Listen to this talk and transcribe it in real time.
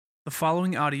The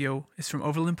following audio is from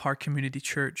Overland Park Community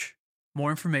Church.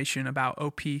 More information about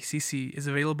OPCC is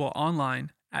available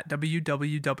online at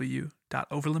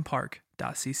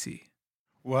www.overlandpark.cc.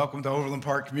 Welcome to Overland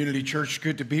Park Community Church.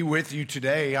 Good to be with you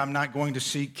today. I'm not going to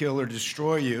seek, kill, or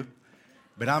destroy you,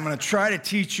 but I'm going to try to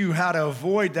teach you how to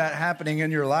avoid that happening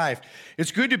in your life.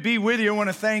 It's good to be with you. I want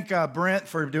to thank Brent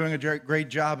for doing a great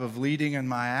job of leading in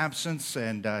my absence,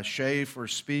 and Shay for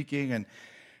speaking, and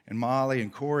Molly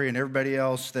and Corey and everybody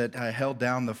else that held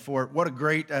down the fort. What a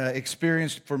great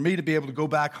experience for me to be able to go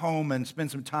back home and spend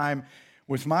some time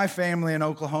with my family in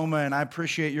Oklahoma, and I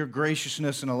appreciate your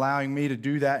graciousness in allowing me to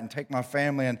do that and take my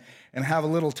family and have a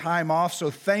little time off. So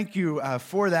thank you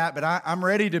for that, but I'm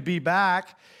ready to be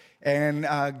back, and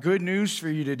good news for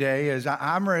you today is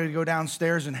I'm ready to go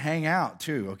downstairs and hang out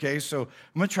too, okay? So I'm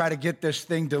going to try to get this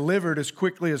thing delivered as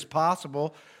quickly as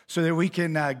possible so that we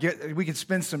can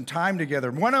spend some time together.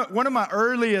 One of my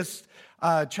earliest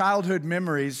childhood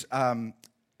memories, I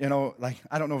don't know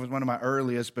if it's one of my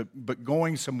earliest, but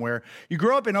going somewhere. You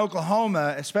grow up in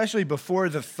Oklahoma, especially before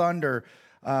the Thunder,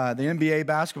 the NBA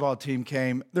basketball team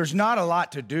came. There's not a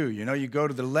lot to do. You know, you go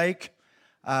to the lake,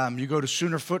 you go to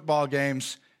Sooner football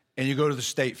games, and you go to the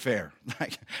state fair.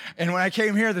 And when I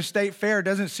came here, the state fair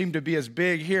doesn't seem to be as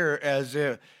big here as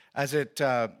it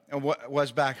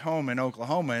was back home in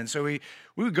Oklahoma. And so we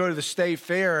would go to the state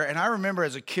fair, and I remember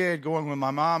as a kid going with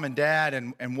my mom and dad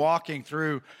and walking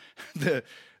through the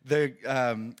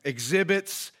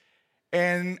exhibits.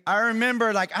 And I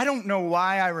remember, I don't know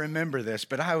why I remember this,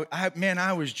 but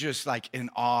I was just in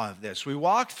awe of this. We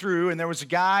walked through, and there was a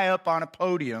guy up on a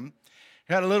podium.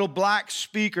 He had a little black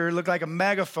speaker, looked like a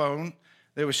megaphone,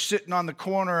 that was sitting on the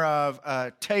corner of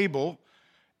a table.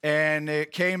 And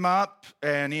it came up,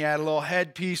 and he had a little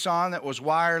headpiece on that was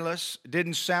wireless. It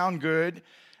didn't sound good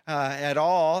at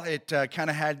all. It kind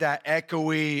of had that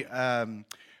echoey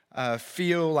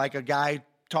feel like a guy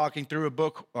talking through a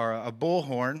book or a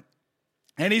bullhorn.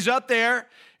 And he's up there,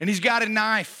 and he's got a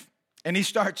knife. And he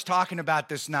starts talking about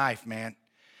this knife, man.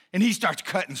 And he starts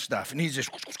cutting stuff, and he's just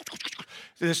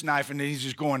this knife, and he's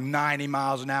just going 90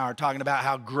 miles an hour, talking about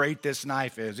how great this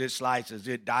knife is. It slices,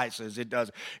 it dices, it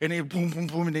does. And he boom, boom,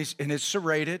 boom, and it's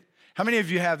serrated. How many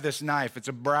of you have this knife? It's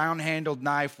a brown-handled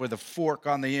knife with a fork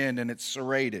on the end, and it's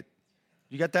serrated.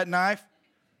 You got that knife?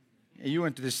 Yeah, you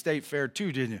went to the state fair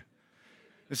too, didn't you?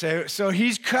 So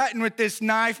he's cutting with this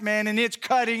knife, man, and it's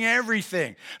cutting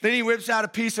everything. Then he whips out a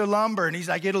piece of lumber, and he's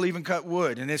like, it'll even cut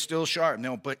wood, and it's still sharp. And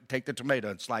they'll take the tomato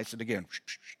and slice it again.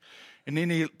 And then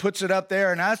he puts it up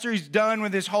there, and after he's done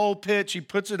with his whole pitch, he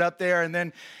puts it up there, and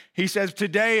then he says,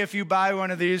 today, if you buy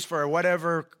one of these for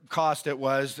whatever cost it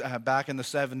was back in the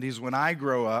 70s when I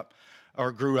grew up,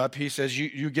 he says,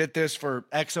 you get this for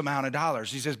X amount of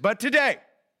dollars. He says, but today,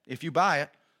 if you buy it,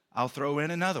 I'll throw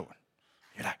in another one.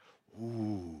 You're like,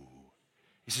 ooh.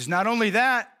 He says, not only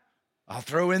that, I'll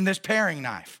throw in this paring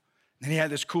knife. And then he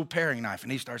had this cool paring knife,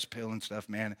 and he starts peeling stuff,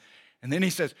 man. And then he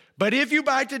says, but if you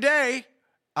buy today,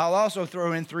 I'll also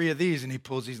throw in 3 of these. And he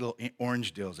pulls these little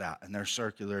orange deals out, and they're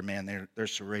circular, man. They're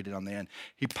serrated on the end.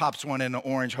 He pops one in the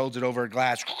orange, holds it over a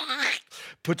glass,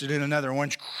 puts it in another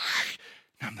orange.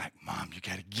 And I'm like, Mom, you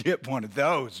got to get one of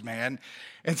those, man.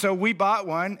 And so we bought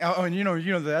one. Oh, and you know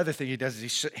the other thing he does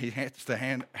is he hits the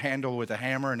handle with a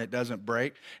hammer, and it doesn't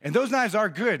break. And those knives are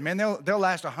good, man. They'll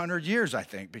last 100 years, I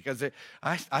think, because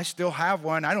I still have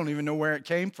one. I don't even know where it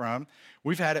came from.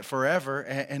 We've had it forever,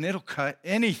 and it'll cut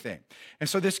anything. And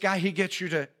so this guy, he gets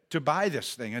you to buy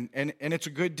this thing, and it's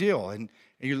a good deal. And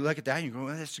you look at that, and you go,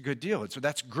 well, that's a good deal. And so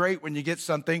that's great when you get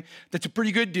something that's a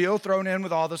pretty good deal thrown in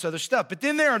with all this other stuff. But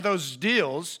then there are those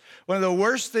deals. One of the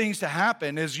worst things to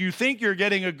happen is you think you're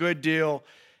getting a good deal,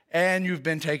 and you've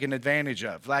been taken advantage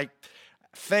of. Like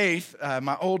Faith,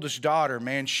 my oldest daughter,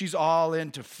 man, she's all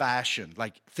into fashion.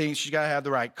 Things, she's got to have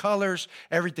the right colors.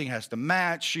 Everything has to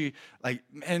match.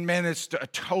 And man, it's a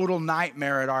total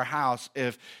nightmare at our house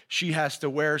if she has to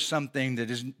wear something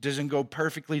that doesn't go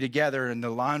perfectly together, and the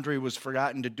laundry was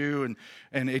forgotten to do,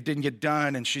 and it didn't get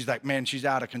done, and she's like, man, she's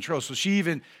out of control. So she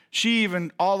even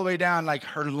all the way down,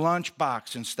 her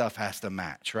lunchbox and stuff has to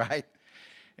match, right?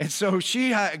 And so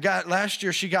last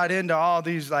year she got into all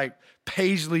these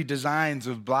paisley designs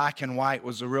of black and white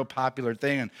was a real popular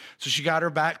thing. And so she got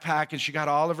her backpack, and she got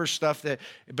all of her stuff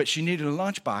but she needed a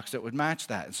lunchbox that would match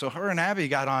that. And so her and Abby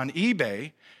got on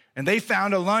eBay, and they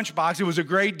found a lunchbox. It was a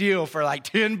great deal for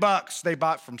 $10 they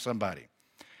bought from somebody.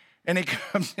 And it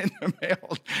comes in the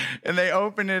mail, and they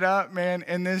open it up, man,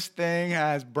 and this thing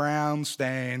has brown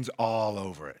stains all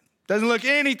over it. Doesn't look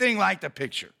anything like the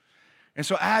picture. And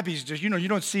so Abby's just, you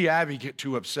don't see Abby get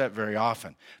too upset very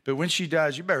often. But when she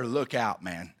does, you better look out,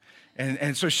 man.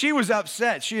 And so she was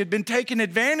upset. She had been taken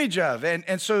advantage of.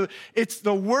 And so it's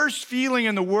the worst feeling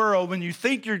in the world when you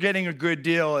think you're getting a good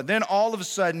deal, and then all of a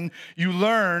sudden you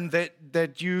learn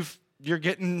that you're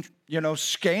getting,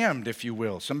 scammed, if you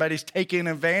will. Somebody's taking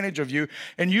advantage of you.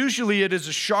 And usually it is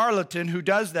a charlatan who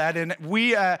does that. And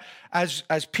we,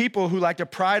 as people who like to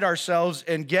pride ourselves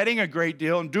in getting a great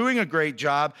deal and doing a great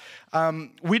job,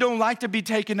 we don't like to be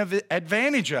taken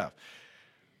advantage of.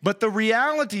 But the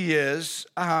reality is,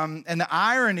 and the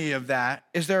irony of that,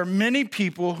 is there are many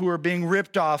people who are being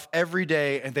ripped off every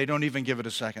day and they don't even give it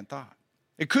a second thought.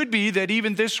 It could be that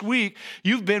even this week,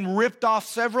 you've been ripped off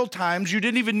several times. You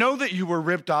didn't even know that you were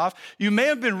ripped off. You may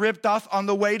have been ripped off on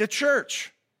the way to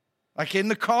church, like in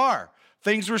the car.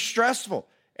 Things were stressful.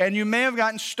 And you may have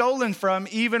gotten stolen from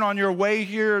even on your way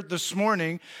here this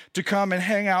morning to come and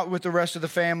hang out with the rest of the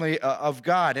family of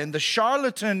God. And the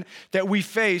charlatan that we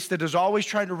face that is always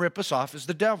trying to rip us off is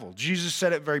the devil. Jesus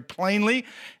said it very plainly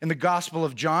in the Gospel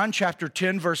of John, chapter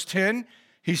 10, verse 10.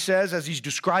 He says, as he's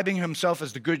describing himself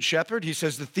as the good shepherd, he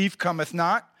says, "The thief cometh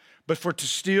not, but for to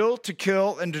steal, to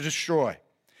kill, and to destroy.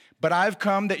 But I've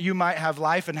come that you might have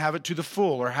life and have it to the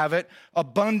full," or have it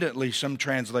abundantly, some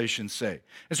translations say.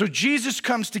 And so Jesus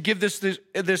comes to give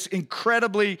this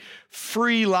incredibly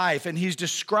free life, and he's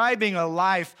describing a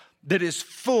life that is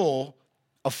full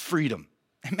of freedom.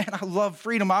 And man, I love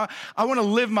freedom. I want to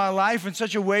live my life in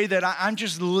such a way that I'm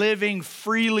just living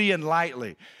freely and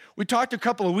lightly. We talked a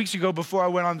couple of weeks ago before I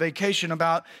went on vacation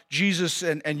about Jesus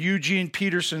and Eugene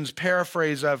Peterson's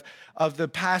paraphrase of the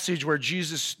passage where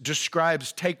Jesus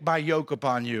describes, "Take my yoke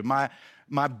upon you.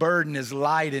 My burden is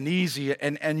light and easy."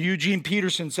 And Eugene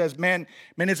Peterson says, man,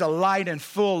 it's a light and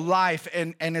full life.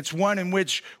 And it's one in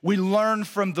which we learn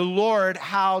from the Lord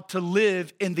how to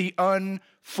live in the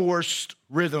unforced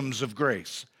rhythms of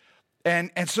grace.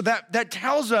 And so that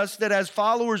tells us that as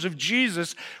followers of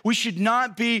Jesus, we should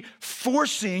not be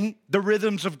forcing the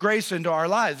rhythms of grace into our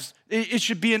lives. It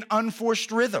should be an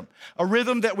unforced rhythm, a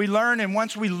rhythm that we learn. And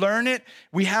once we learn it,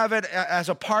 we have it as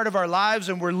a part of our lives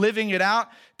and we're living it out,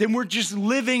 then we're just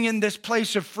living in this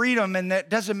place of freedom. And that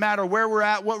doesn't matter where we're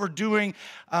at, what we're doing,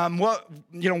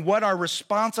 what our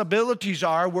responsibilities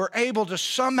are. We're able to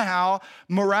somehow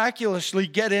miraculously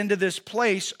get into this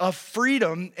place of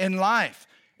freedom in life.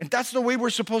 And that's the way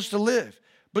we're supposed to live.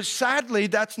 But sadly,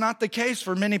 that's not the case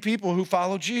for many people who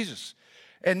follow Jesus.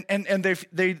 And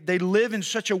they live in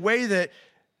such a way that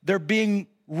they're being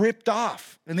ripped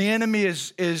off. And the enemy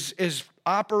is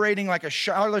operating like a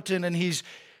charlatan, and he's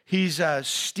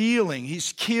stealing,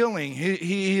 he's killing,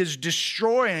 he is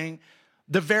destroying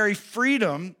the very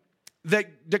freedom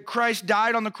that Christ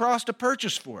died on the cross to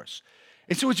purchase for us.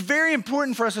 And so it's very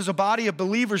important for us as a body of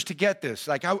believers to get this.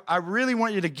 Like, I really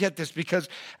want you to get this, because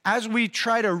as we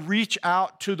try to reach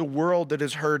out to the world that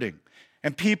is hurting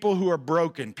and people who are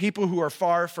broken, people who are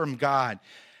far from God,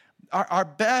 our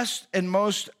best and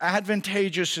most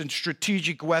advantageous and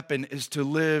strategic weapon is to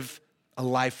live a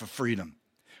life of freedom.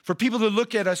 For people to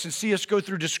look at us and see us go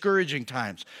through discouraging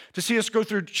times, to see us go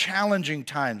through challenging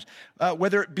times,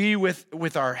 whether it be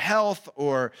with our health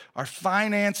or our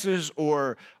finances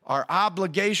or our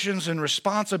obligations and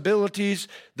responsibilities,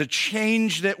 the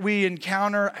change that we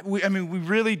encounter. We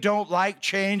really don't like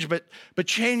change, but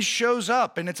change shows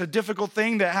up, and it's a difficult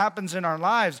thing that happens in our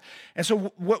lives. And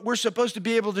so what we're supposed to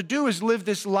be able to do is live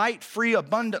this light, free,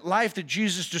 abundant life that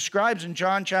Jesus describes in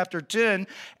John chapter 10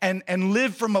 and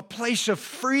live from a place of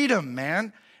freedom,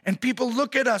 man. And people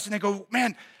look at us and they go,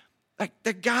 man, like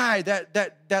that guy,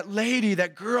 that lady,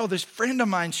 that girl, this friend of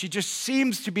mine, she just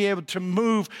seems to be able to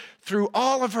move through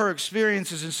all of her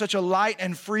experiences in such a light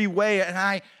and free way. And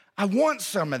I want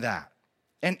some of that.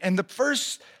 And the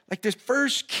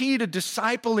first key to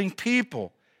discipling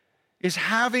people is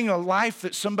having a life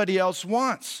that somebody else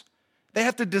wants. They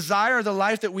have to desire the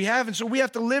life that we have. And so we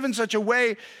have to live in such a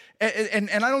way, and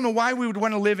I don't know why we would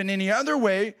want to live in any other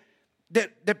way,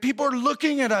 that people are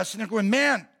looking at us and they're going,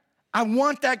 man, I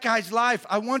want that guy's life.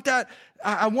 I want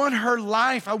her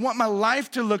life. I want my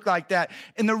life to look like that.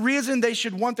 And the reason they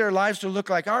should want their lives to look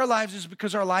like our lives is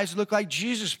because our lives look like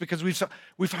Jesus, because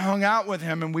we've hung out with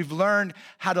him and we've learned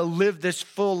how to live this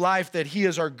full life that he,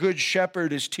 as our good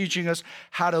shepherd, is teaching us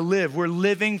how to live. We're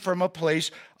living from a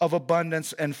place of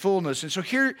abundance and fullness. And so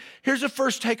here's the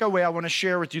first takeaway I want to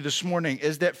share with you this morning,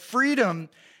 is that freedom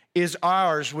is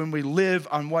ours when we live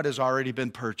on what has already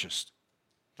been purchased.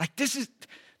 Like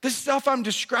this stuff I'm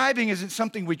describing isn't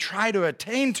something we try to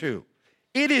attain to.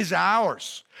 It is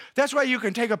ours. That's why you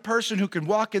can take a person who can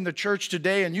walk in the church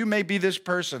today, and you may be this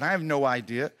person, I have no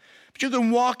idea, but you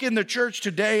can walk in the church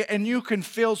today and you can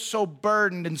feel so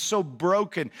burdened and so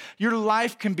broken. Your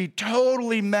life can be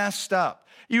totally messed up.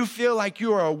 You feel like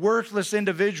you are a worthless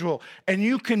individual, and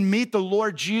you can meet the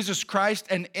Lord Jesus Christ,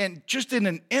 and just in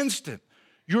an instant,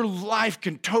 your life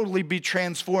can totally be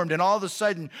transformed. And all of a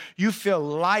sudden, you feel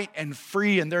light and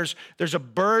free. And there's a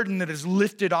burden that is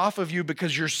lifted off of you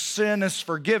because your sin is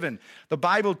forgiven. The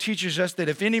Bible teaches us that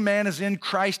if any man is in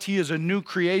Christ, he is a new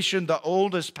creation. The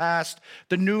old is past,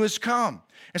 the new has come.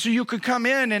 And so you could come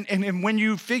in and when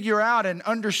you figure out and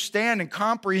understand and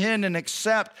comprehend and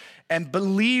accept and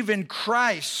believe in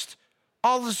Christ,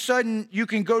 all of a sudden you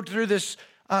can go through this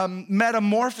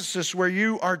metamorphosis where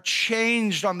you are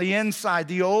changed on the inside.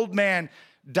 The old man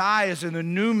dies and the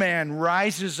new man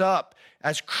rises up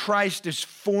as Christ is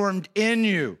formed in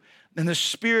you. And the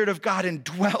Spirit of God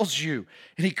indwells you.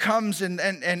 And he comes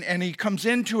and he comes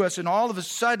into us. And all of a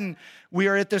sudden, we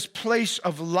are at this place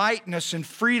of lightness and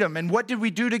freedom. And what did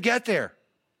we do to get there?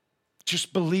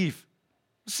 Just believe.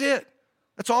 That's it.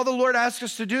 That's all the Lord asks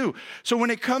us to do. So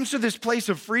when it comes to this place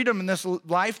of freedom and this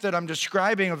life that I'm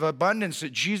describing of abundance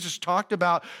that Jesus talked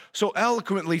about so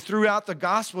eloquently throughout the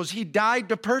Gospels, he died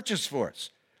to purchase for us.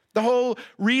 The whole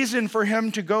reason for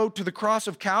him to go to the cross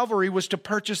of Calvary was to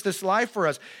purchase this life for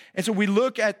us. And so we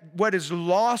look at what is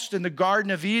lost in the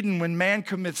Garden of Eden when man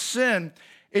commits sin.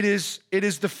 It is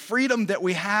the freedom that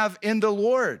we have in the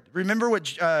Lord. Remember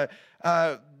what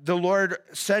the Lord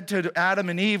said to Adam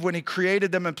and Eve when he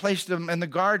created them and placed them in the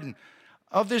garden.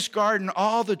 Of this garden,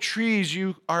 all the trees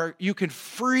you can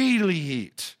freely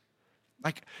eat.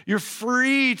 Like you're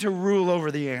free to rule over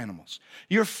the animals.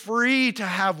 You're free to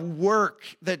have work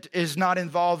that is not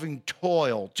involving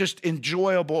toil, just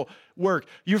enjoyable work.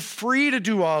 You're free to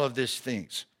do all of these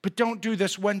things. But don't do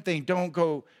this one thing. Don't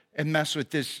go and mess with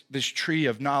this tree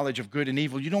of knowledge of good and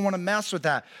evil. You don't want to mess with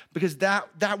that because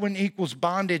that one equals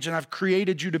bondage, and I've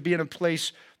created you to be in a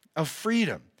place of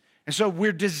freedom. And so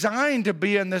we're designed to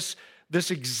be in this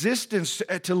existence,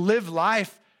 to live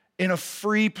life in a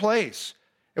free place.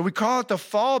 And we call it the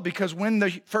fall because when the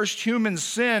first humans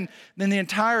sinned, then the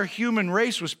entire human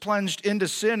race was plunged into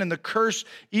sin, and the curse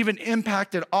even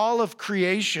impacted all of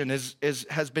creation,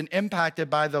 has been impacted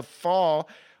by the fall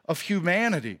of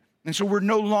humanity. And so we're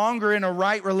no longer in a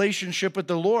right relationship with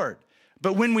the Lord.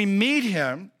 But when we meet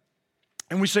him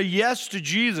and we say yes to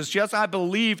Jesus, yes, I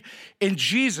believe in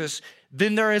Jesus,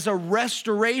 then there is a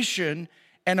restoration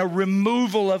and a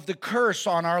removal of the curse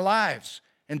on our lives.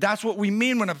 And that's what we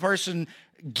mean when a person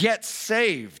gets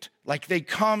saved, like they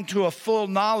come to a full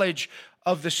knowledge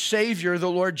of the Savior, the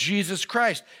Lord Jesus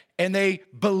Christ, and they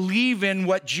believe in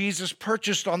what Jesus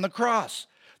purchased on the cross.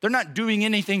 They're not doing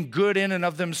anything good in and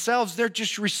of themselves. They're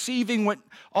just receiving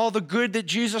all the good that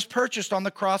Jesus purchased on the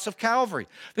cross of Calvary.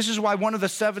 This is why one of the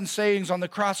 7 sayings on the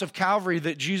cross of Calvary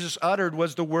that Jesus uttered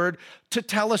was the word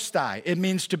tetelestai. It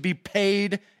means to be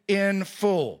paid in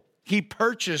full. He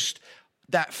purchased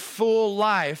that full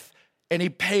life, and he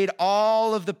paid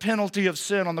all of the penalty of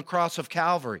sin on the cross of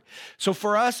Calvary. So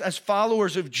for us as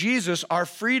followers of Jesus, our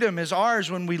freedom is ours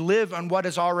when we live on what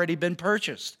has already been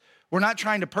purchased. We're not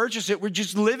trying to purchase it. We're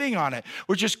just living on it.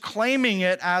 We're just claiming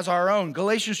it as our own.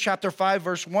 Galatians chapter 5,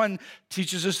 verse 1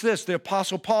 teaches us this. The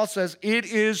Apostle Paul says, "It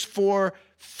is for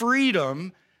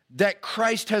freedom that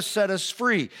Christ has set us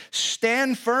free.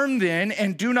 Stand firm then,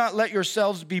 and do not let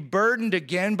yourselves be burdened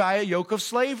again by a yoke of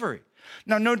slavery."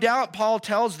 Now, no doubt, Paul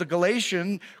tells the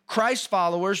Galatian Christ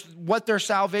followers what their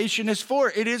salvation is for.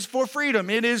 It is for freedom.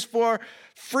 It is for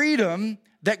freedom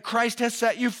that Christ has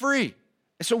set you free.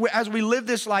 So as we live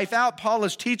this life out, Paul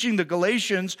is teaching the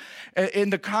Galatians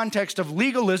in the context of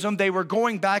legalism. They were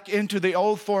going back into the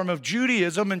old form of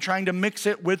Judaism and trying to mix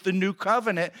it with the new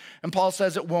covenant. And Paul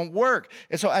says it won't work.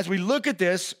 And so as we look at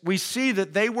this, we see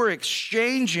that they were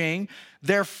exchanging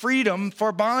their freedom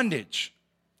for bondage.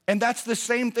 And that's the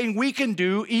same thing we can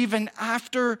do even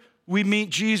after we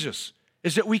meet Jesus,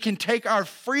 is that we can take our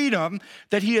freedom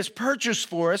that he has purchased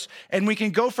for us, and we can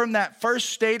go from that first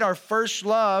state, our first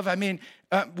love. I mean,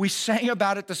 we sang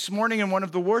about it this morning in one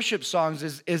of the worship songs,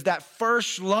 is that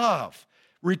first love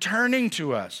returning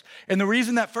to us. And the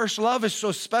reason that first love is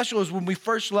so special is when we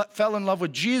first fell in love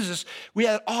with Jesus, we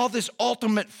had all this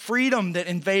ultimate freedom that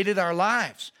invaded our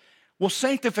lives. Well,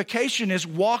 sanctification is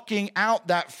walking out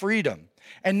that freedom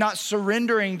and not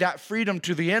surrendering that freedom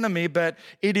to the enemy, but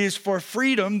it is for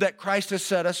freedom that Christ has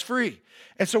set us free.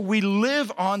 And so we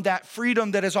live on that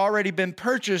freedom that has already been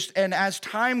purchased, and as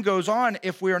time goes on,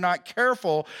 if we are not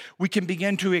careful, we can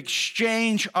begin to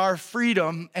exchange our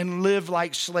freedom and live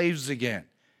like slaves again.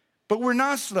 But we're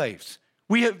not slaves.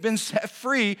 We have been set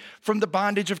free from the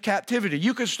bondage of captivity.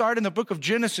 You can start in the book of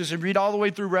Genesis and read all the way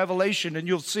through Revelation, and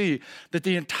you'll see that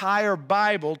the entire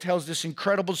Bible tells this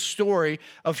incredible story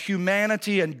of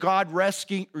humanity and God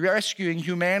rescuing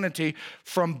humanity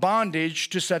from bondage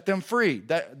to set them free.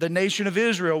 The nation of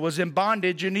Israel was in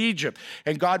bondage in Egypt,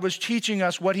 and God was teaching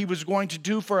us what he was going to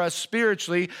do for us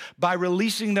spiritually by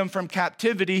releasing them from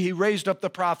captivity. He raised up the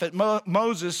prophet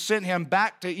Moses, sent him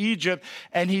back to Egypt,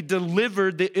 and he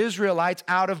delivered the Israelites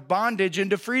out of bondage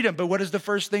into freedom. But what is the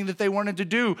first thing that they wanted to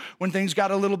do when things got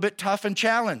a little bit tough and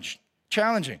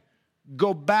challenging?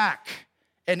 Go back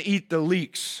and eat the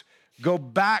leeks. Go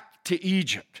back to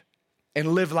Egypt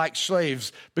and live like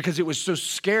slaves because it was so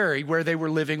scary where they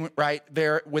were living right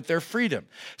there with their freedom.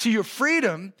 See, your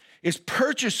freedom is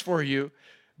purchased for you,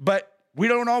 but we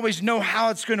don't always know how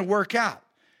it's going to work out.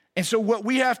 And so what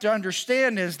we have to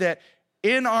understand is that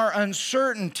in our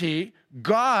uncertainty,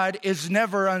 God is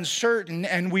never uncertain,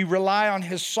 and we rely on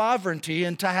his sovereignty.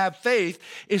 And to have faith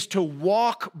is to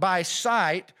walk by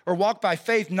sight, or walk by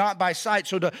faith, not by sight.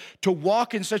 So to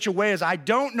walk in such a way as I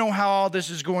don't know how all this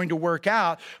is going to work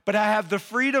out, but I have the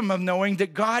freedom of knowing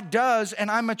that God does, and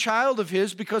I'm a child of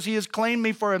his because he has claimed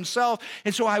me for himself.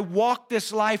 And so I walk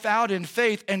this life out in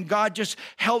faith, and God just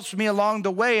helps me along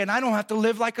the way, and I don't have to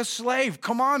live like a slave.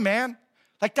 Come on, man.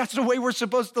 Like, that's the way we're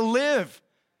supposed to live.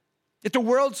 If the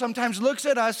world sometimes looks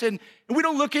at us and we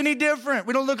don't look any different.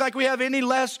 We don't look like we have any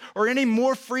less or any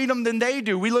more freedom than they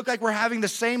do. We look like we're having the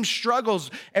same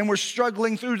struggles and we're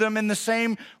struggling through them in the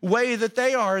same way that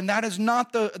they are. And that is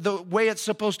not the way it's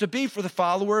supposed to be for the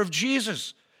follower of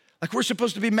Jesus. Like, we're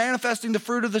supposed to be manifesting the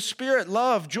fruit of the Spirit: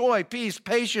 love, joy, peace,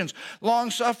 patience,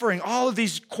 long-suffering. All of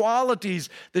these qualities,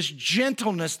 this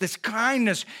gentleness, this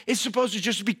kindness, is supposed to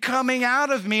just be coming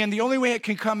out of me. And the only way it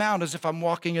can come out is if I'm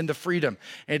walking into freedom.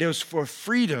 And it was for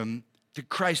freedom that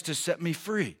Christ has set me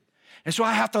free. And so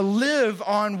I have to live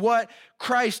on what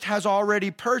Christ has already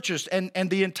purchased. And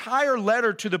the entire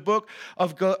letter to the book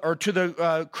of, or to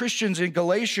the Christians in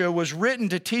Galatia was written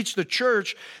to teach the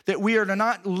church that we are to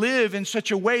not live in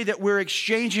such a way that we're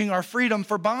exchanging our freedom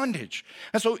for bondage.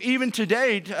 And so even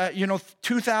today,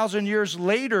 2,000 years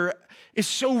later, is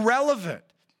so relevant.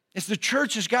 It's the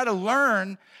church has got to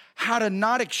learn how to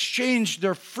not exchange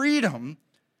their freedom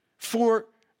for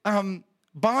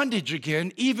bondage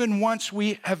again. Even once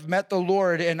we have met the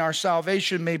Lord and our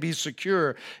salvation may be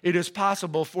secure, it is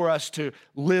possible for us to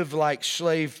live like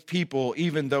slave people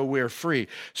even though we're free.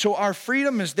 So our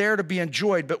freedom is there to be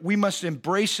enjoyed, but we must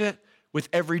embrace it with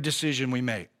every decision we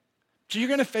make. So you're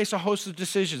going to face a host of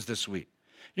decisions this week.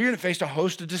 You're going to face a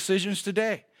host of decisions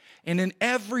today. And in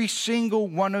every single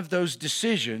one of those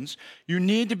decisions,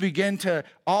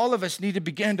 all of us need to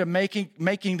begin to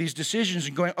making these decisions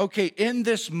and going, okay, in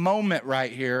this moment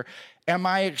right here, am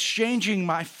I exchanging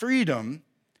my freedom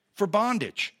for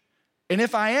bondage? And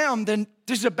if I am, then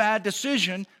this is a bad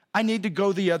decision. I need to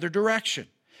go the other direction.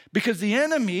 Because the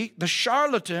enemy, the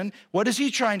charlatan, what is he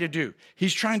trying to do?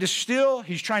 He's trying to steal,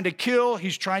 he's trying to kill,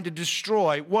 he's trying to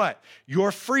destroy what?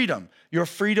 Your freedom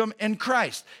in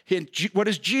Christ. What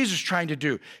is Jesus trying to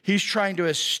do? He's trying to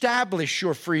establish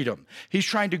your freedom. He's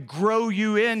trying to grow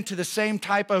you into the same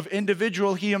type of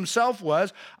individual he himself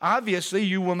was. Obviously,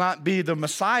 you will not be the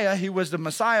Messiah. He was the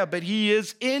Messiah, but he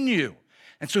is in you.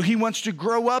 And so he wants to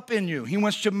grow up in you. He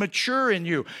wants to mature in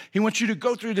you. He wants you to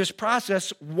go through this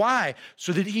process. Why?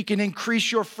 So that he can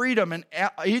increase your freedom. And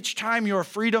each time your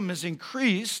freedom is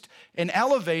increased and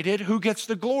elevated, who gets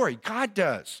the glory? God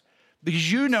does.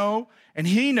 Because you know, and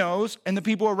he knows, and the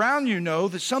people around you know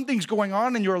that something's going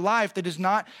on in your life that is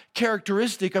not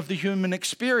characteristic of the human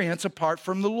experience apart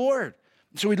from the Lord.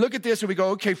 So we look at this and we go,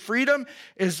 okay, freedom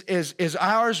is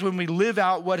ours when we live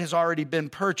out what has already been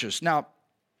purchased. Now,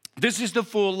 this is the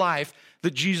full life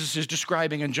that Jesus is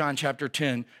describing in John chapter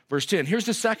 10, verse 10. Here's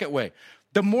the second way.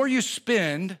 The more you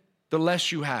spend, the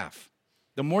less you have.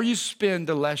 The more you spend,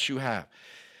 the less you have.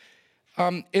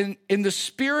 In the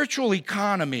spiritual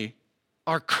economy,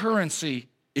 our currency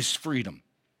is freedom.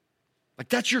 Like,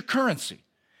 that's your currency.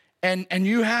 And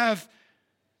you have,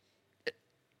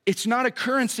 it's not a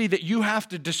currency that you have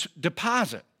to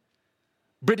deposit,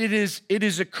 but it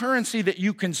is a currency that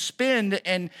you can spend.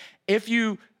 And if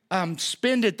you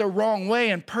spend it the wrong way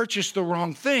and purchase the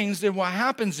wrong things, then what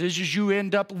happens is you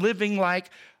end up living like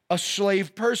a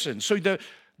slave person. So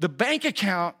the bank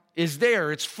account is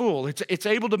there, it's full. It's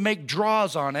able to make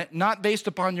draws on it, not based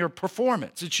upon your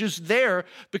performance. It's just there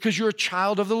because you're a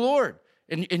child of the Lord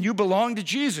and you belong to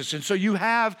Jesus. And so you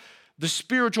have the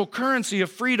spiritual currency of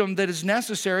freedom that is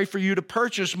necessary for you to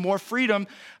purchase more freedom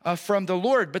from the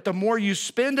Lord. But the more you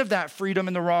spend of that freedom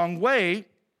in the wrong way,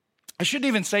 I shouldn't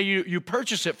even say you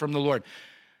purchase it from the Lord.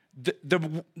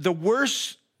 The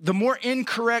worse, the more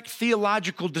incorrect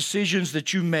theological decisions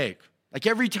that you make, like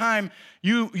every time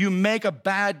you make a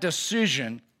bad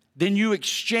decision, then you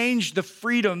exchange the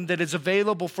freedom that is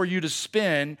available for you to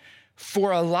spend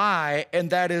for a lie, and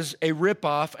that is a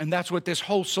ripoff, and that's what this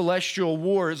whole celestial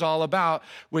war is all about.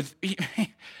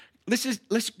 This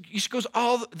goes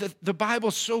all the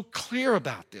Bible's so clear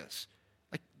about this.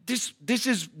 Like this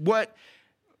is what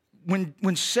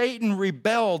when Satan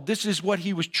rebelled, this is what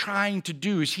he was trying to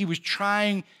do. Is he was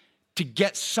trying to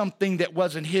get something that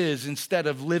wasn't his instead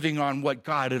of living on what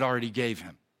God had already gave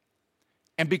him.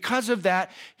 And because of that,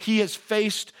 he has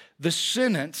faced the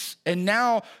sentence. And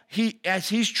now as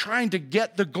he's trying to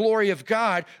get the glory of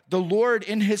God, the Lord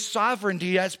in his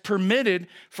sovereignty has permitted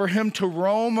for him to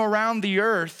roam around the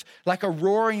earth like a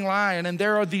roaring lion. And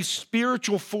there are these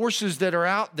spiritual forces that are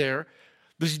out there,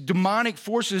 these demonic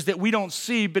forces that we don't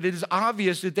see, but it is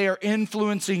obvious that they are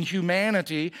influencing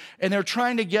humanity. And they're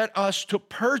trying to get us to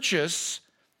purchase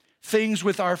things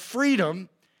with our freedom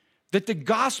that the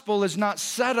gospel is not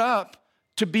set up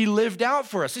to be lived out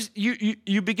for us.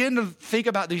 You begin to think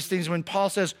about these things when Paul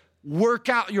says, work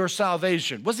out your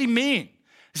salvation. What does he mean?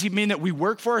 Does he mean that we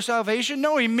work for our salvation?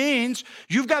 No, he means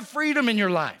you've got freedom in your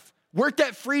life. Work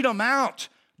that freedom out.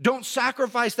 Don't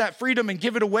sacrifice that freedom and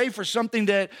give it away for something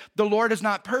that the Lord has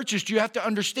not purchased. You have to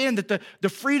understand that the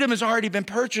freedom has already been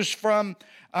purchased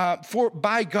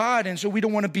by God, and so we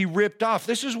don't want to be ripped off.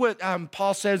 This is what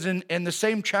Paul says in the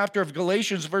same chapter of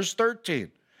Galatians, verse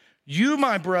 13. You,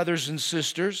 my brothers and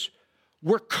sisters,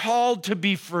 were called to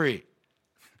be free.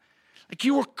 Like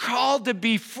you were called to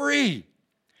be free.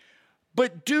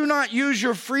 But do not use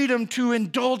your freedom to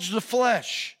indulge the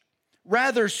flesh.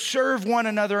 Rather, serve one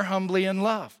another humbly in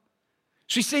love.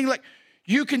 So he's saying, like,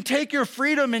 you can take your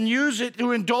freedom and use it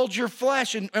to indulge your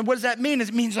flesh. And what does that mean?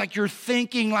 It means like you're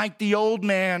thinking like the old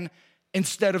man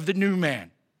instead of the new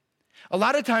man. A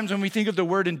lot of times when we think of the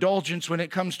word indulgence, when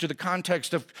it comes to the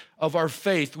context of our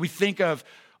faith, we think of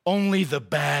only the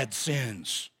bad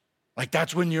sins. Like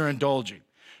that's when you're indulging.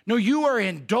 No, you are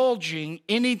indulging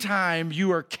anytime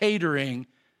you are catering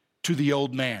to the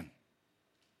old man.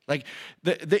 Like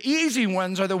the easy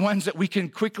ones are the ones that we can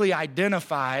quickly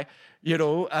identify,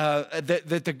 that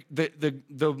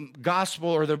the gospel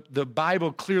or the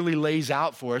Bible clearly lays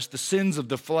out for us, the sins of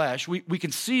the flesh. We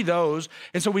can see those.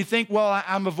 And so we think, well,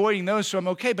 I'm avoiding those, so I'm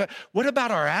okay. But what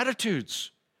about our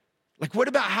attitudes? Like, what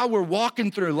about how we're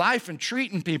walking through life and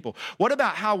treating people? What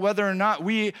about how whether or not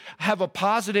we have a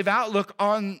positive outlook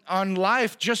on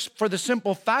life just for the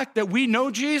simple fact that we know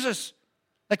Jesus?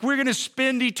 Like we're going to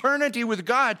spend eternity with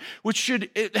God, which should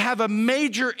have a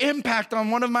major impact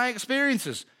on one of my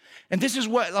experiences. And this is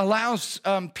what allows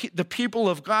the people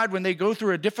of God, when they go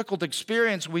through a difficult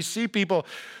experience, we see people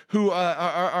who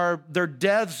their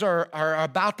deaths are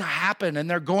about to happen, and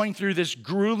they're going through this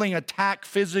grueling attack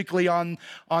physically on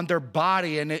their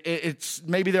body, and it's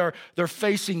maybe they're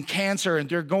facing cancer and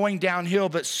they're going downhill,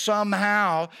 but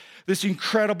somehow this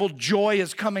incredible joy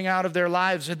is coming out of their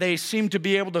lives, and they seem to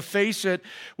be able to face it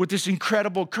with this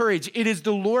incredible courage. It is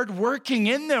the Lord working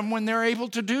in them when they're able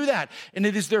to do that, and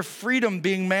it is their freedom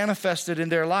being manifested in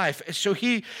their life. So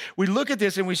we look at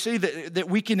this and we see that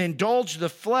we can indulge the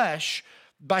flesh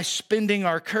by spending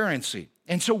our currency.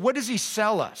 And so what does he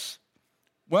sell us?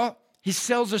 Well, he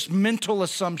sells us mental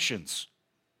assumptions.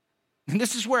 And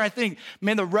this is where I think,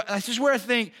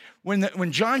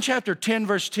 when John chapter 10,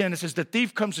 verse 10, it says, the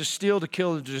thief comes to steal, to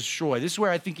kill, and to destroy. This is where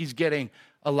I think he's getting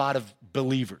a lot of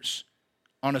believers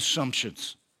on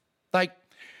assumptions. Like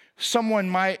someone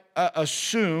might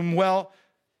assume, well,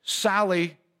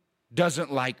 Sally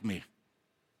doesn't like me.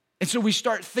 And so we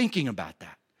start thinking about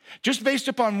that. Just based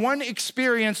upon one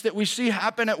experience that we see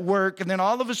happen at work, and then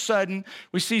all of a sudden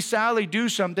we see Sally do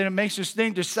something, it makes us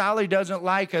think that Sally doesn't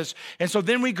like us. And so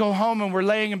then we go home and we're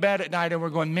laying in bed at night and we're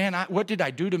going, man, what did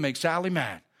I do to make Sally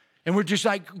mad? And we're just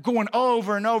like going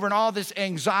over and over, and all this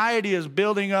anxiety is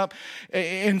building up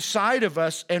inside of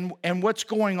us. And what's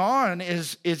going on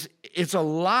is it's a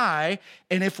lie,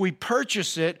 and if we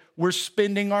purchase it, we're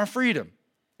spending our freedom.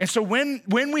 And so when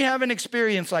we have an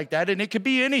experience like that, and it could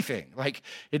be anything, like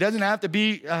it doesn't have to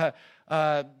be,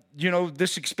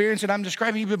 this experience that I'm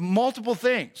describing, even multiple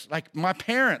things. Like my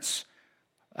parents,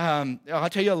 I'll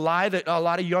tell you a lie that a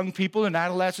lot of young people and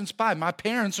adolescents buy. My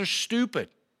parents are stupid.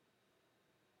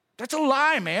 That's a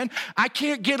lie, man. I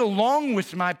can't get along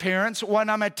with my parents when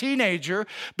I'm a teenager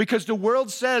because the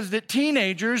world says that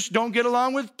teenagers don't get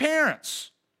along with parents.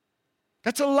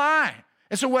 That's a lie.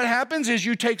 And so what happens is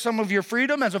you take some of your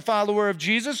freedom as a follower of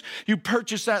Jesus, you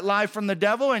purchase that life from the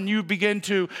devil, and you begin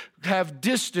to have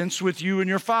distance with you and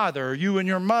your father, or you and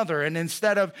your mother. And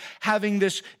instead of having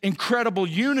this incredible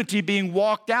unity being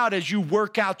walked out as you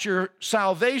work out your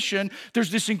salvation,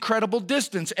 there's this incredible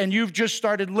distance. And you've just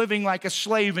started living like a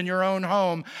slave in your own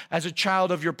home as a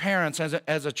child of your parents,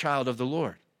 as a child of the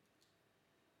Lord.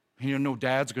 You know,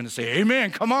 dad's going to say,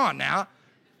 amen, come on now.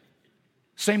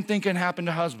 Same thing can happen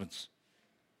to husbands.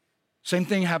 Same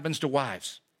thing happens to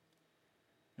wives.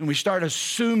 And we start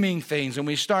assuming things, and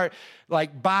we start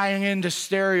like buying into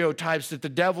stereotypes that the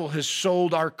devil has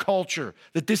sold our culture,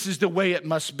 that this is the way it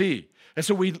must be. And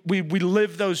so we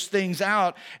live those things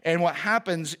out, and what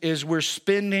happens is we're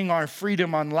spending our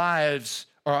freedom on lies,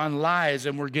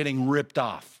 and we're getting ripped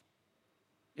off.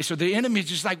 And so the enemy's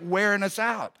just like wearing us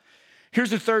out. Here's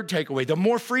the third takeaway. The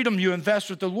more freedom you invest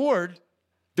with the Lord,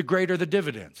 the greater the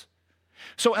dividends.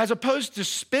 So as opposed to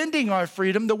spending our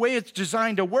freedom, the way it's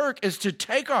designed to work is to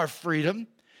take our freedom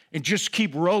and just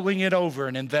keep rolling it over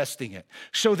and investing it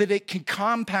so that it can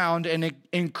compound and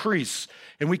increase,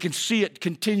 and we can see it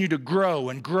continue to grow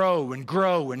and grow and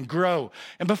grow and grow.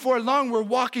 And before long, we're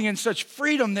walking in such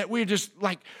freedom that we're just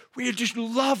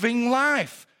loving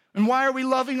life. And why are we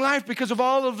loving life? Because of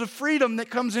all of the freedom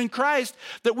that comes in Christ,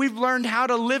 that we've learned how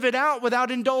to live it out without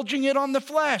indulging it on the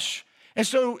flesh. And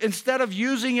so instead of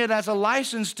using it as a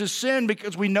license to sin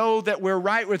because we know that we're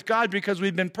right with God because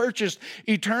we've been purchased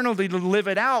eternally to live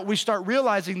it out, we start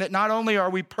realizing that not only are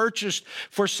we purchased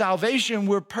for salvation,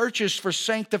 we're purchased for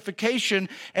sanctification,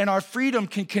 and our freedom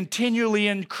can continually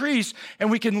increase, and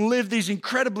we can live these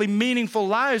incredibly meaningful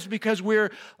lives because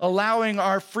we're allowing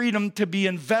our freedom to be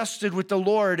invested with the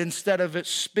Lord instead of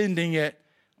spending it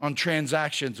on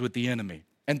transactions with the enemy.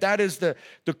 And that is the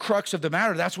crux of the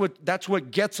matter. That's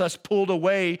what gets us pulled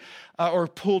away or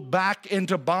pulled back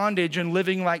into bondage and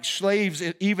living like slaves,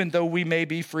 even though we may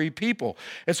be free people.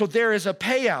 And so there is a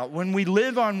payout. When we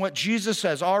live on what Jesus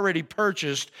has already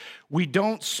purchased, we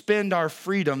don't spend our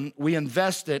freedom, we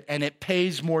invest it, and it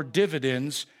pays more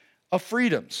dividends of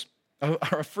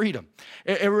freedom.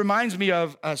 It reminds me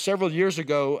of several years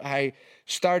ago, I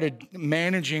started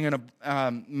managing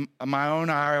my own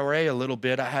IRA a little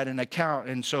bit. I had an account,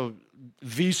 and so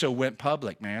Visa went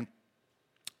public, man.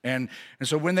 And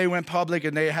so when they went public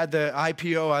and they had the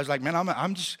IPO, I was like, man,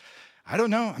 I don't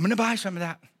know. I'm going to buy some of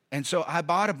that. And so I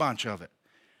bought a bunch of it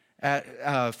at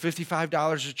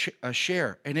 $55 a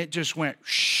share, and it just went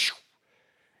shoo.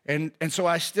 And so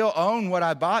I still own what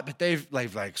I bought, but they've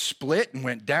like split and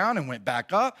went down and went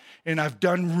back up, and I've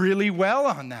done really well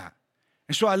on that.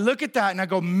 And so I look at that and I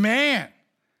go, man,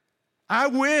 I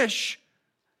wish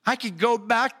I could go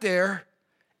back there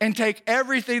and take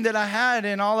everything that I had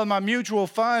in all of my mutual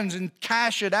funds and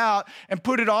cash it out and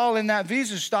put it all in that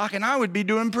Visa stock, and I would be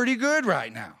doing pretty good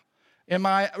right now in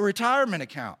my retirement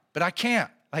account. But I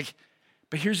can't. But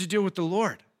here's the deal with the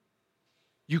Lord.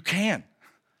 You can.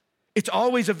 It's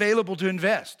always available to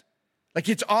invest.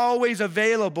 It's always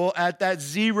available at that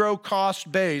zero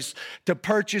cost base to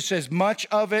purchase as much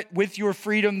of it with your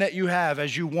freedom that you have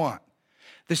as you want.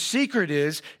 The secret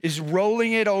is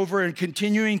rolling it over and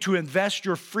continuing to invest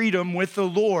your freedom with the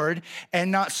Lord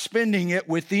and not spending it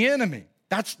with the enemy.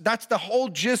 That's the whole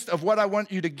gist of what I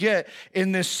want you to get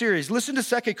in this series. Listen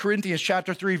to 2 Corinthians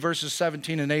chapter 3, verses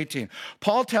 17 and 18.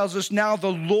 Paul tells us, now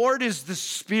the Lord is the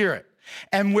Spirit,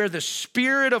 and where the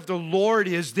Spirit of the Lord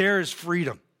is, there is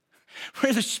freedom.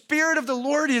 Where the Spirit of the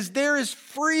Lord is, there is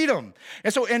freedom.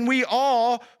 And we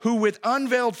all who with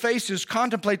unveiled faces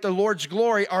contemplate the Lord's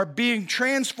glory are being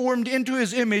transformed into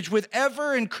his image with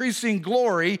ever increasing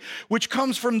glory, which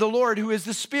comes from the Lord who is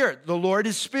the Spirit. The Lord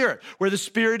is Spirit. Where the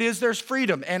Spirit is, there's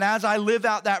freedom. And as I live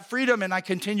out that freedom and I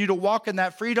continue to walk in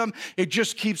that freedom, it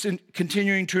just keeps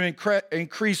continuing to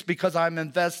increase because I'm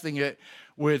investing it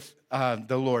with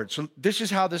the Lord. So this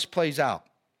is how this plays out.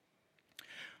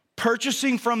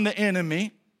 Purchasing from the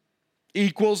enemy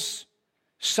equals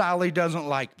Sally doesn't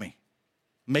like me,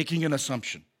 making an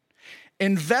assumption.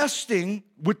 Investing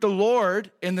with the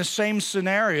Lord in the same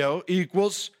scenario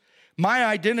equals my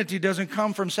identity doesn't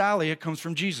come from Sally, it comes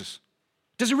from Jesus.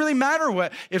 Doesn't really matter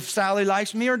if Sally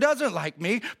likes me or doesn't like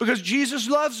me, because Jesus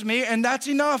loves me, and that's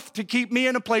enough to keep me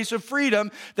in a place of freedom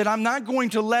that I'm not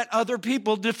going to let other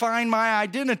people define my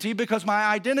identity, because my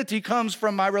identity comes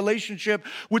from my relationship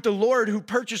with the Lord who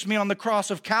purchased me on the cross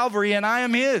of Calvary, and I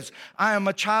am his. I am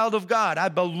a child of God. I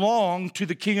belong to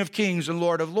the King of Kings and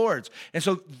Lord of Lords. And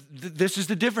so this is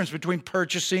the difference between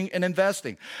purchasing and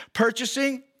investing.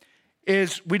 Purchasing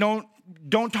is we don't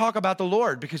talk about the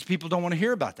Lord because people don't want to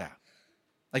hear about that.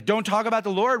 Like, don't talk about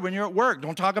the Lord when you're at work.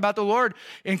 Don't talk about the Lord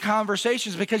in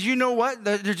conversations, because you know what?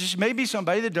 There just may be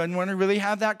somebody that doesn't want to really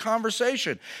have that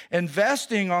conversation.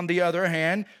 Investing, on the other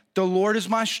hand, the Lord is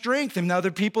my strength, and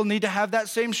other people need to have that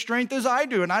same strength as I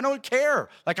do, and I don't care.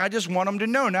 Like, I just want them to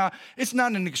know. Now, it's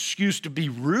not an excuse to be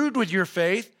rude with your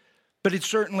faith, but it's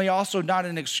certainly also not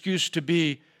an excuse to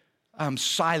be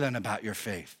silent about your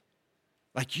faith.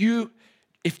 Like,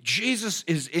 if Jesus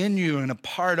is in you and a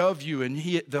part of you, and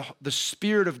the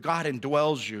Spirit of God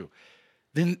indwells you,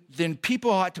 then people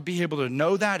ought to be able to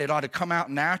know that. It ought to come out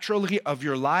naturally of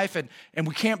your life, and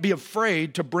we can't be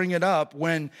afraid to bring it up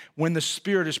when the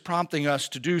Spirit is prompting us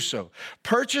to do so.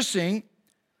 Purchasing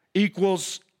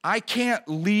equals I can't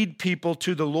lead people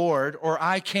to the Lord, or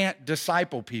I can't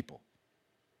disciple people.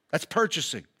 That's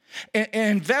purchasing. And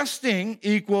investing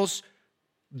equals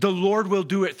the Lord will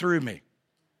do it through me.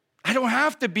 I don't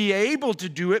have to be able to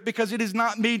do it, because it is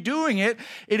not me doing it.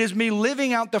 It is me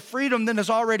living out the freedom that has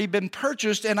already been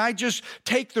purchased, and I just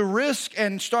take the risk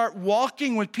and start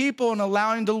walking with people and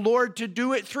allowing the Lord to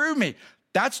do it through me.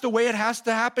 That's the way it has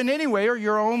to happen anyway, or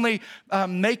you're only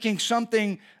making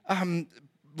something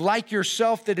like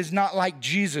yourself that is not like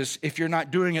Jesus if you're not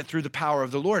doing it through the power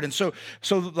of the Lord. And so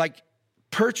like,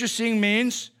 purchasing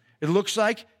means, it looks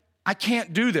like, I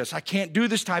can't do this. I can't do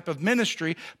this type of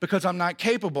ministry because I'm not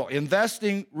capable.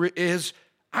 Investing is,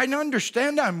 I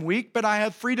understand I'm weak, but I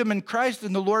have freedom in Christ,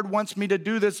 and the Lord wants me to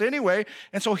do this anyway,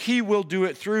 and so he will do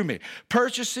it through me.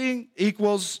 Purchasing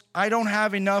equals I don't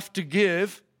have enough to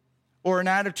give, or an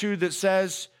attitude that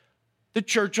says the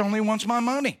church only wants my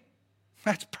money.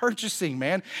 That's purchasing,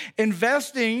 man.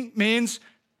 Investing means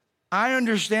I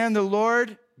understand the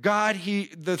Lord God,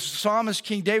 the psalmist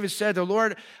King David said, the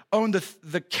Lord owned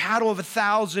the cattle of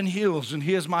 1,000 hills, and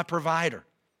he is my provider.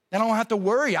 And I don't have to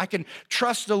worry. I can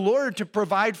trust the Lord to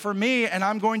provide for me, and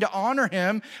I'm going to honor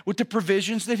him with the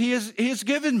provisions that he has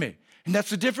given me. And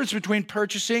that's the difference between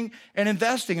purchasing and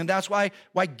investing. And that's why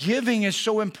giving is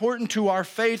so important to our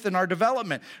faith and our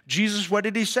development. Jesus, what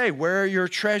did he say? Where your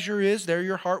treasure is, there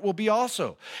your heart will be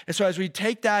also. And so as we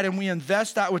take that and we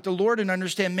invest that with the Lord and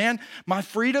understand, man, my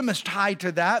freedom is tied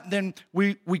to that, then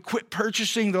we quit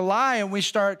purchasing the lie and we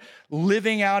start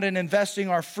living out and investing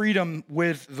our freedom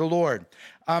with the Lord.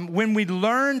 When we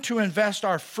learn to invest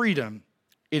our freedom,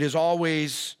 it is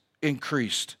always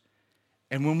increased.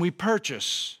 And when we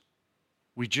purchase,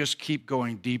 we just keep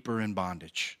going deeper in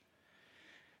bondage.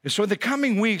 And so in the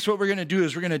coming weeks, what we're going to do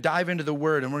is we're going to dive into the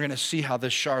Word, and we're going to see how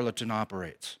this charlatan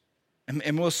operates.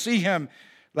 And we'll see him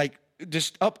like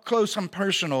just up close and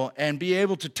personal, and be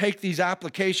able to take these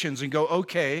applications and go,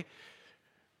 okay,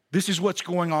 this is what's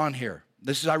going on here.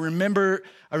 I remember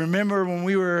when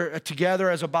we were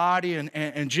together as a body,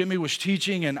 and Jimmy was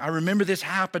teaching, and I remember this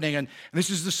happening, and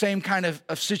this is the same kind of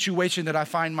situation that I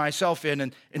find myself in,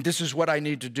 and this is what I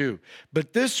need to do.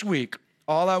 But this week,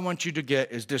 all I want you to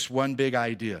get is this one big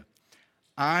idea.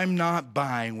 I'm not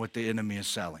buying what the enemy is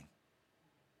selling.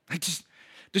 Just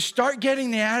start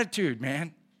getting the attitude,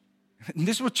 man. And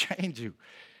this will change you.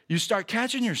 You start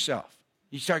catching yourself.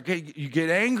 You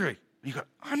get angry. You go,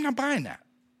 I'm not buying that.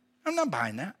 I'm not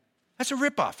buying that. That's a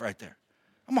ripoff right there.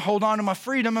 I'm going to hold on to my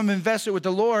freedom. I'm going to invest it with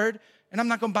the Lord, and I'm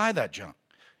not going to buy that junk.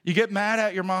 You get mad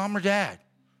at your mom or dad.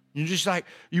 You're just like,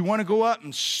 you want to go up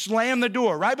and slam the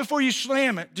door. Right before you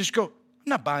slam it, just go, I'm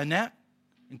not buying that,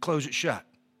 and close it shut.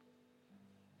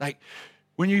 Like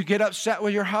when you get upset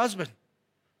with your husband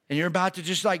and you're about to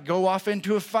just like go off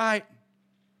into a fight,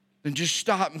 then just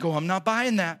stop and go, I'm not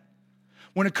buying that.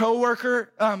 When a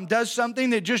coworker does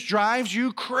something that just drives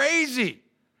you crazy,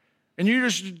 and you're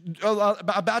just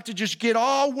about to just get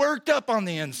all worked up on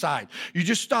the inside, you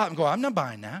just stop and go, I'm not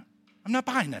buying that. I'm not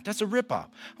buying that. That's a ripoff.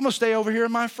 I'm going to stay over here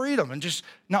in my freedom and just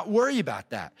not worry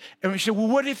about that. And we say, well,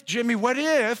 what if, Jimmy, what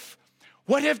if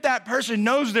that person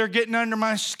knows they're getting under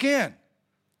my skin?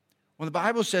 Well, the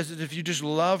Bible says that if you just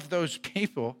love those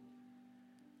people,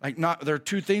 there are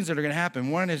two things that are going to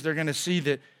happen. One is they're going to see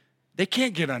that they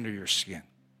can't get under your skin.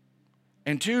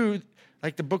 And two,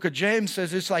 like the book of James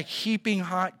says, it's like heaping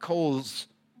hot coals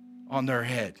on their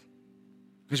head.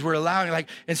 Because we're allowing,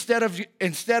 instead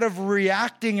of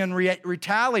reacting and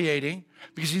retaliating,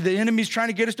 because the enemy's trying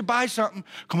to get us to buy something,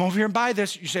 come over here and buy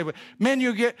this. You say, well, man,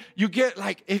 you get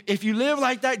if you live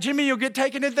like that, Jimmy, you'll get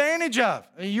taken advantage of.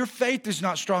 Your faith is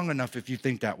not strong enough if you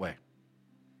think that way.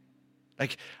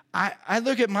 Like, I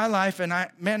look at my life and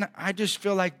I just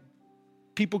feel like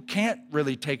people can't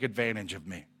really take advantage of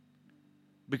me.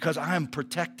 Because I am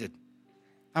protected.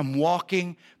 I'm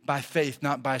walking by faith,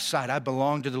 not by sight. I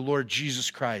belong to the Lord Jesus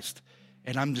Christ,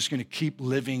 and I'm just going to keep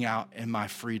living out in my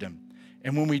freedom.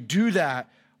 And when we do that,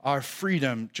 our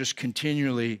freedom just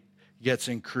continually gets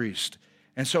increased.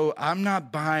 And so I'm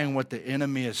not buying what the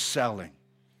enemy is selling.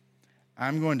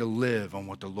 I'm going to live on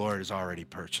what the Lord has already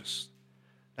purchased.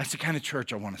 That's the kind of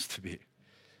church I want us to be.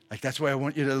 Like, that's the way I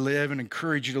want you to live and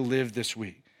encourage you to live this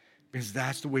week, because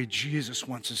that's the way Jesus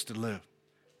wants us to live.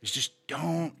 Is just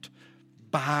don't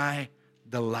buy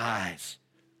the lies.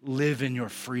 Live in your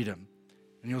freedom.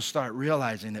 And you'll start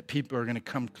realizing that people are going to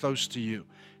come close to you,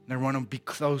 and they want to be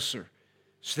closer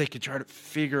so they can try to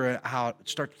figure it out,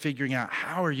 start figuring out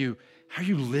how are you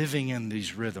living in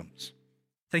these rhythms.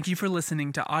 Thank you for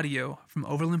listening to audio from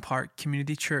Overland Park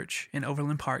Community Church in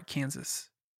Overland Park, Kansas.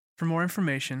 For more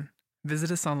information,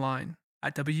 visit us online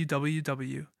at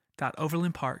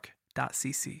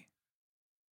www.overlandpark.cc.